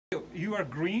you are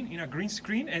green in a green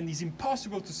screen and it's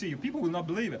impossible to see you. People will not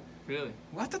believe it. Really?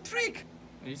 What a trick!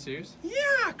 Are you serious?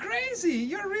 Yeah, crazy!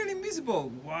 You're really invisible.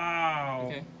 Wow.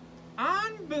 Okay.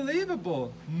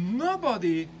 Unbelievable.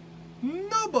 Nobody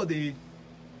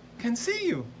can see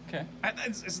you. Okay.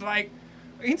 It's like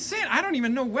insane. I don't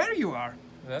even know where you are.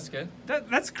 That's good.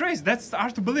 That's crazy. That's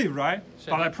hard to believe, right?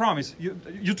 But I promise.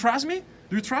 You trust me?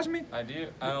 Do you trust me? I do.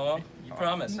 I don't know. You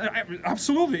promise.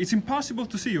 Absolutely. It's impossible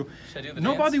to see you. Should I do the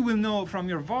Nobody dance? will know from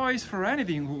your voice, for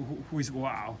anything, who is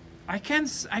wow. I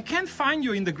can't find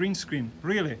you in the green screen.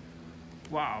 Really.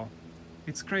 Wow.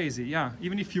 It's crazy. Yeah.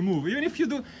 Even if you move, even if you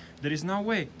do, there is no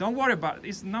way. Don't worry about it.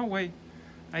 There's no way.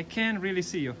 I can't really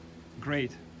see you.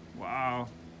 Great. Wow.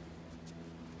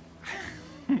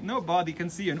 Nobody can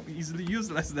see you. It's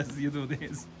useless that you do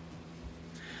this.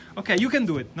 Okay, you can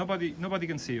do it. Nobody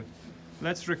can see you.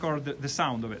 Let's record the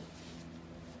sound of it.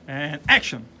 And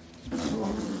action.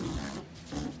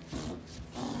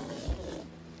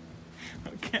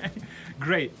 Okay,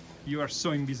 great. You are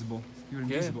so invisible. You're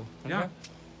invisible. Okay. Yeah,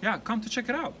 yeah. Come to check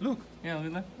it out. Look. Yeah, look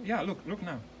at that. Yeah, look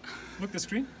now. Look the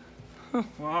screen.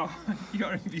 Wow, you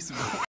are invisible.